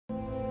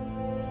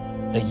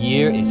The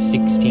year is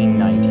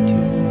 1692,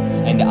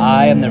 and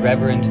I am the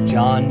Reverend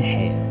John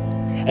Hale,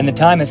 and the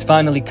time has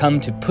finally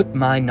come to put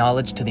my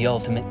knowledge to the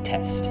ultimate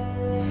test.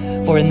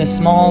 For in the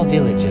small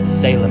village of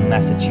Salem,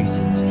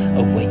 Massachusetts,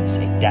 awaits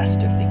a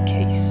dastardly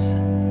case.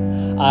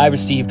 I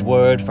received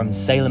word from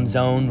Salem's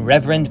own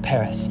Reverend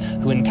Paris,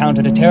 who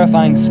encountered a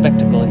terrifying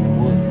spectacle in the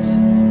woods.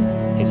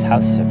 His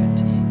house servant,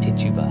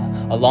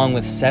 Tituba, along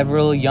with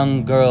several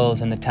young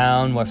girls in the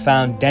town, were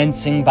found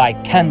dancing by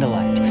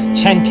candlelight,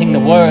 chanting the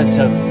words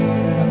of...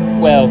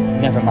 well,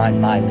 never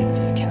mind my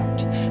lengthy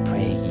account.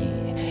 Pray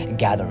ye,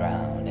 gather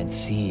round and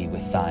see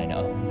with thine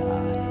own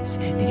eyes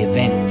the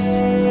events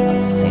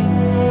of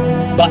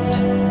Salem.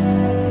 But,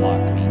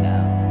 mark me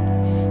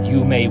now,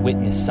 you may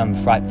witness some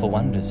frightful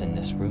wonders in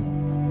this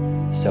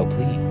room, so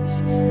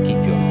please keep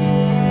your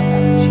wits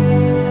about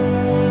you.